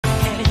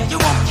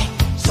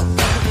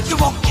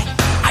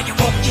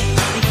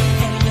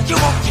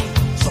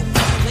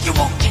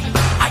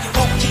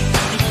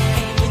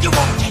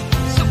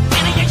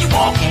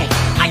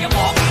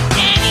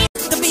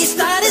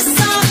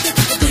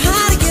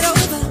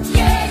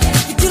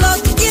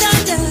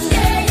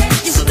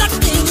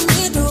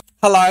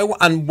Hello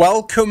and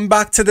welcome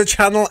back to the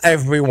channel,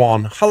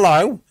 everyone.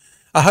 Hello.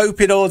 I hope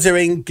you're all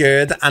doing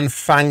good and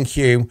thank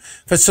you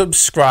for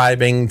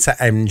subscribing to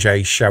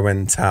MJ Show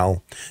and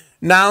Tell.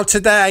 Now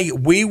today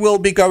we will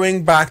be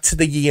going back to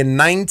the year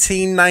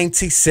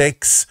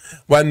 1996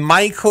 when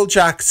Michael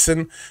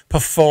Jackson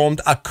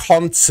performed a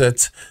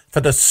concert for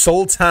the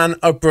Sultan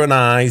of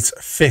Brunei's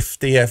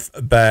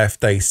 50th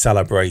birthday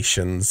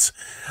celebrations.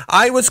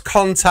 I was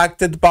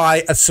contacted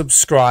by a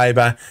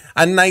subscriber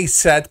and they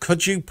said,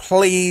 could you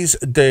please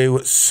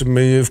do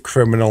Smooth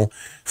Criminal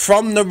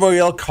from the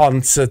Royal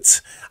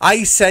Concert?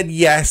 I said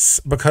yes,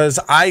 because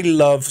I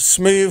love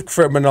Smooth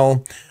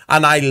Criminal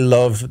and I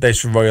love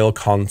this Royal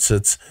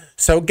Concert.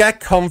 So get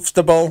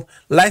comfortable,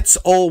 let's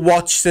all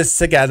watch this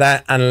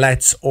together and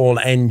let's all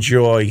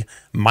enjoy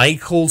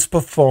Michael's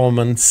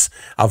performance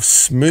of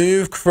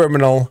Smooth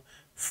Criminal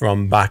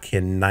from back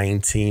in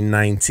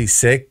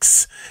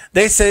 1996.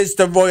 This is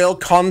the Royal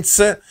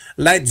Concert.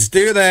 Let's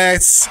do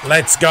this.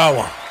 Let's go.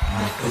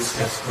 My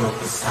footsteps broke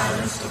the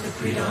silence of the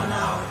pre-dawn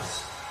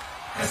hours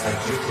as I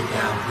drifted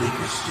down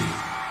Bleecker Street,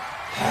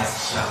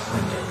 past shop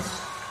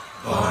windows,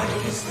 barred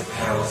against the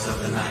perils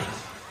of the night.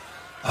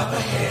 Up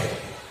ahead,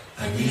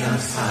 a neon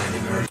sign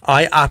emerged.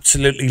 I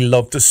absolutely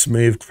love the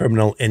Smooth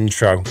Criminal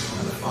intro.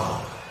 From the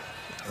fog,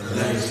 the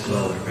letters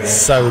glowed red.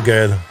 So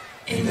good.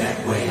 In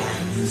that way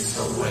I knew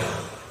so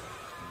well,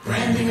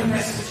 branding a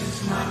message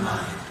into my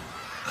mind,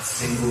 a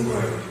single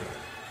word,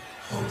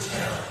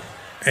 hotel.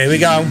 Here we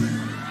go.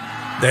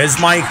 There's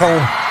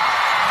Michael.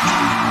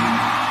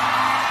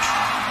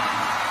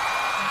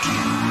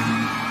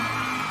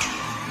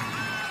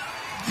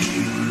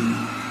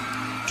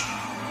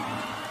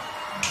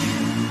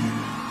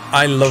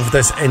 I love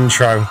this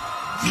intro.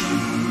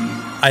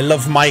 I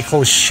love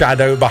Michael's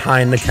shadow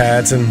behind the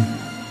curtain.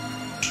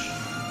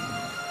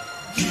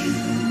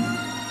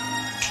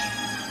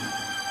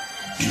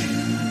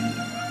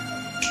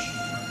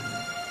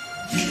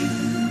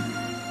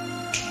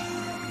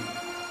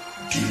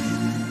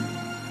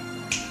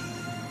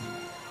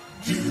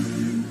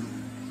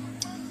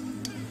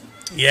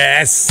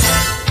 Yes.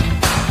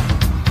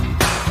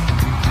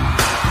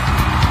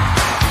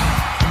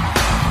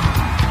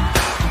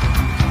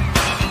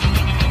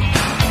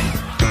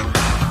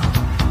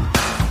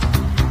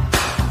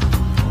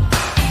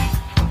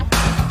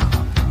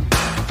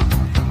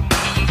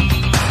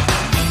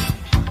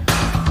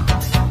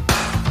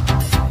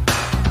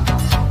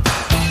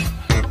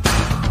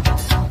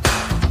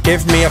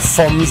 Give me a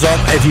thumbs up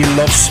if you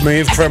love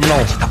Smooth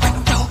Criminal.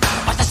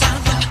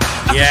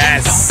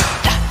 Yes.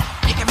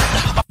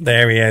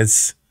 There he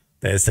is.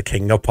 There's the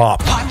king of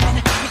pop.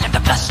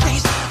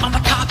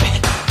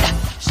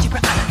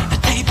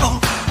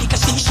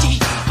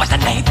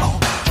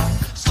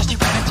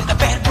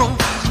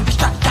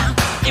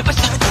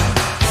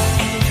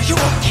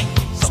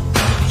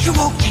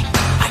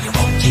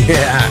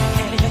 Yeah.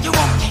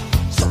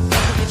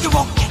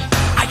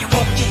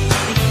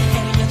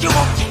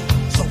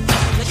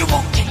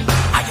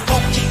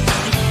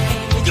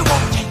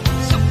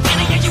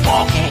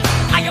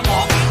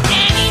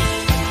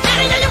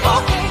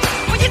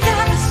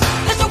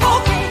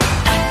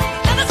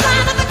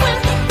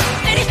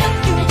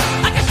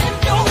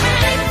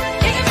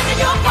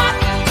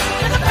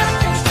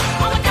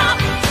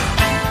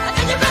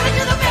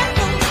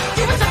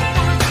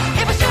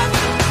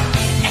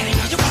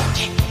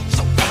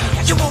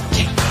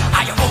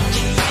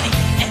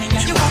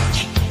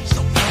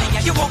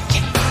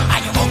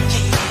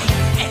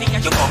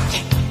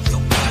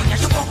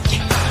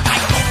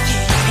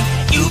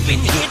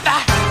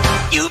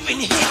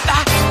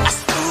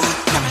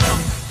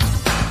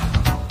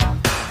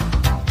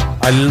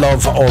 I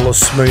love all the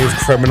Smooth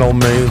Criminal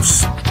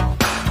moves.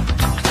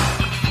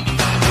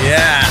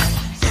 Yeah.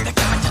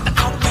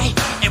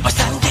 It was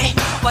Sunday,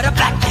 what a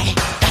black day.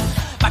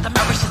 But the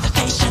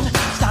resuscitation,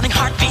 sounding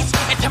heartbeats,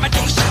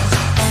 intimidations.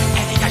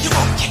 Are you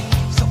okay?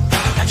 So,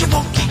 are you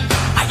okay?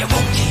 Are you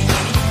okay?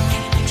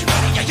 Are you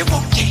okay? Are you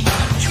okay?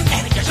 Are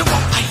you okay? Are you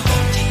okay?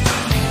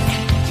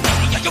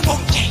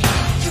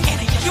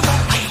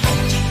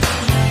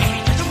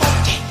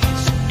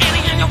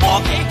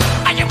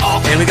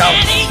 Here we go.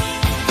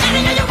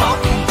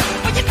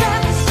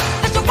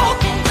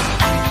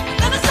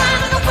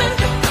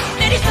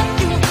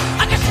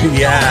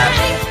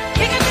 Yeah.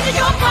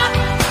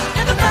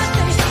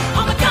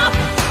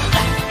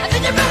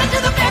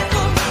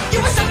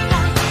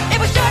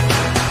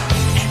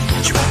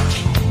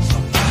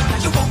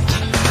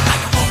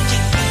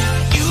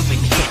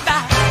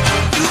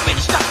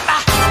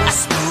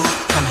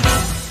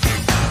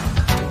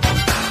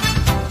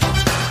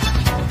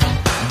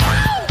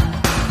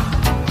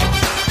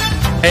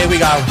 Here we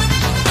go.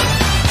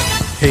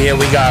 Here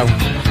we go.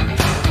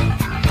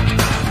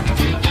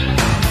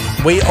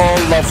 We all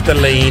love the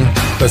lean,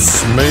 the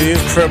Smooth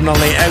Criminal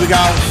lean. Here we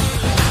go.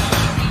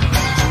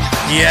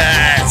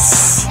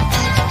 Yes.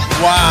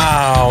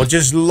 Wow.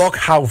 Just look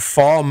how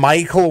far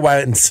Michael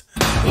went.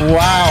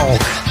 Wow.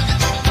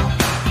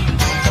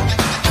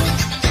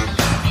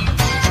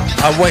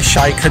 I wish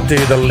I could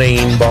do the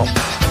lean, but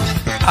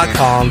I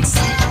can't.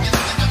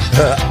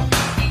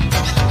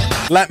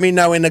 Let me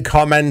know in the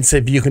comments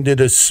if you can do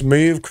the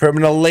Smooth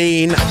Criminal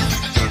lean.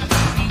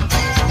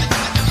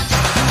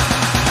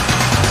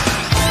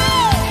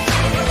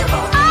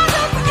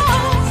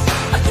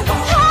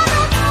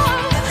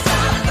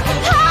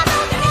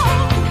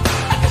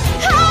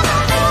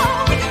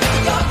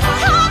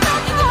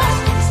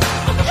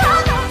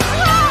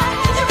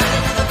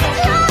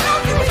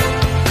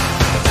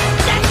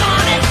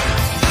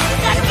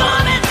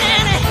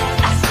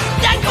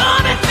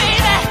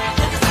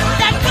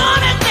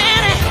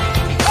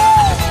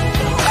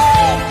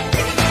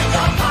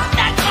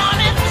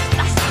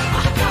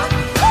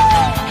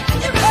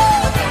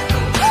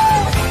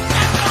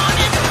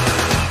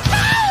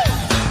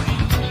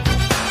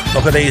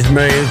 Look at these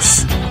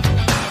moves.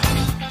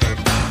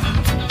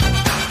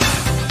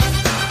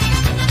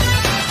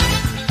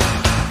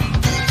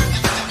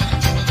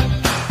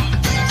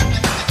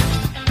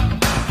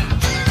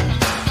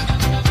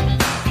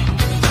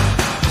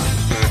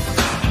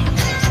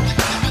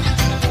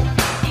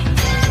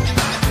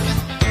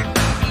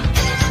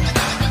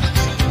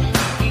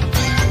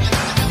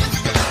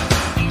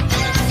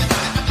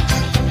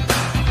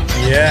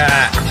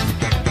 Yeah.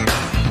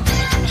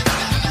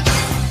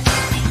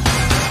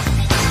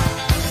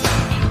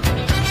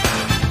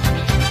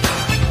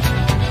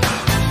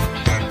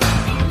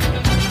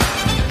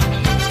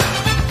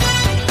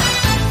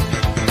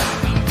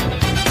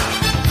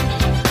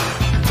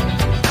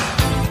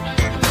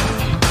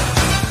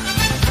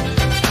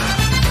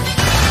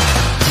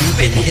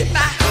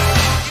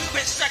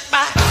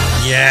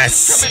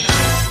 Yes.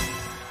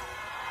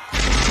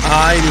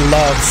 I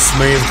love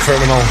Smooth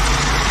Criminal.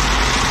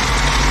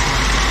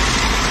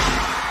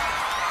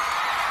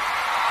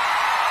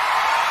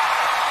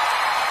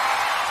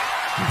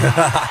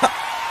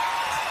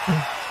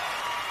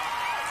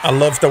 I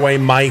love the way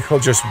Michael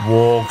just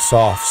walks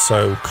off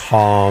so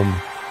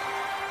calm.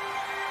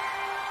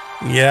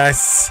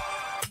 Yes.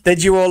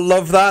 Did you all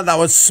love that? That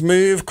was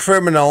Smooth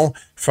Criminal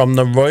from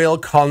the Royal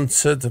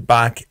Concert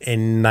back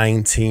in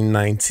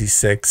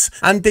 1996.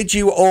 And did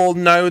you all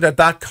know that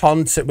that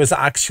concert was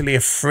actually a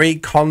free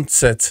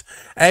concert?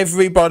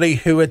 Everybody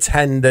who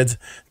attended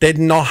did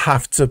not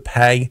have to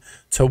pay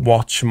to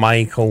watch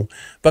Michael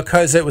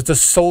because it was the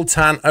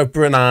Sultan of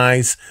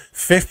Brunei's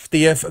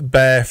 50th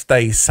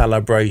birthday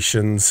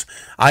celebrations.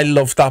 I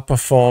loved that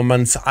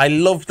performance. I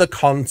loved the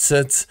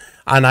concert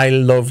and I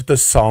loved the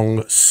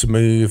song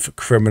Smooth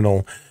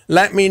Criminal.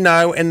 Let me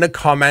know in the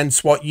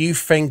comments what you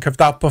think of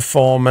that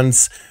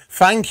performance.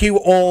 Thank you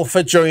all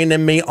for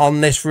joining me on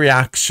this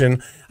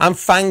reaction, and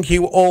thank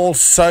you all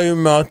so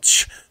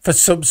much for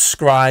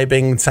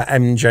subscribing to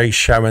MJ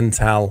Show and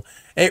Tell.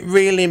 It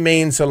really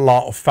means a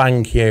lot.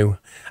 Thank you.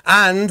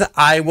 And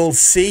I will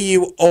see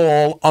you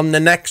all on the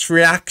next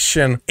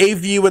reaction.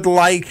 If you would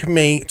like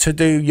me to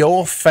do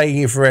your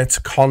favourite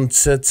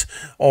concert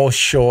or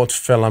short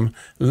film,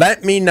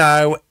 let me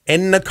know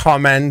in the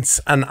comments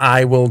and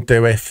I will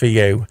do it for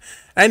you.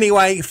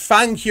 Anyway,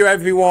 thank you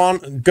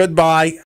everyone. Goodbye.